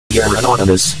We are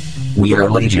anonymous. We are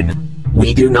legion.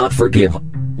 We do not forgive.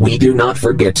 We do not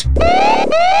forget.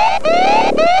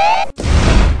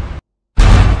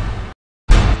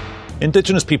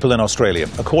 Indigenous people in Australia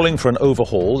are calling for an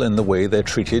overhaul in the way they're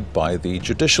treated by the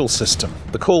judicial system.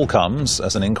 The call comes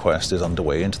as an inquest is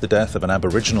underway into the death of an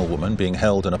Aboriginal woman being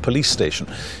held in a police station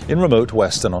in remote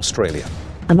Western Australia.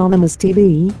 Anonymous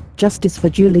TV, Justice for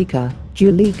Julieka.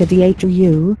 Julieka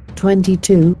Dhu,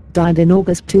 22, died in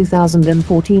August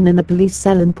 2014 in a police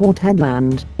cell in Port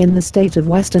Hedland, in the state of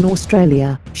Western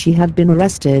Australia. She had been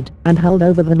arrested and held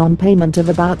over the non-payment of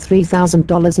about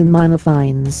 $3,000 in minor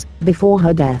fines. Before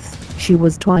her death, she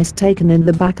was twice taken in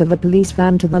the back of a police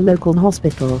van to the local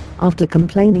hospital after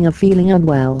complaining of feeling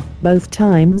unwell. Both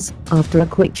times, after a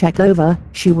quick check-over,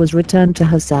 she was returned to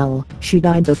her cell. She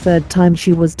died the third time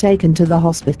she was taken to the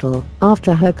hospital.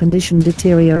 After her condition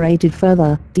deteriorated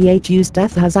further, Dhu's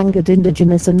death has angered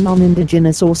Indigenous and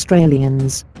non-Indigenous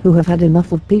Australians, who have had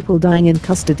enough of people dying in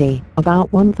custody.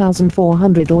 About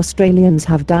 1,400 Australians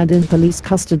have died in police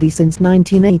custody since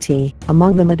 1980,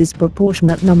 among them a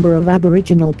disproportionate number of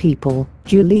Aboriginal people.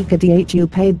 Julieka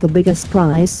Dhu paid the biggest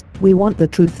price. We want the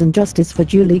truth and justice for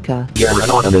Julieka. We are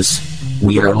anonymous.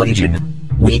 We are legion.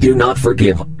 We do not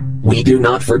forgive. We do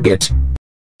not forget.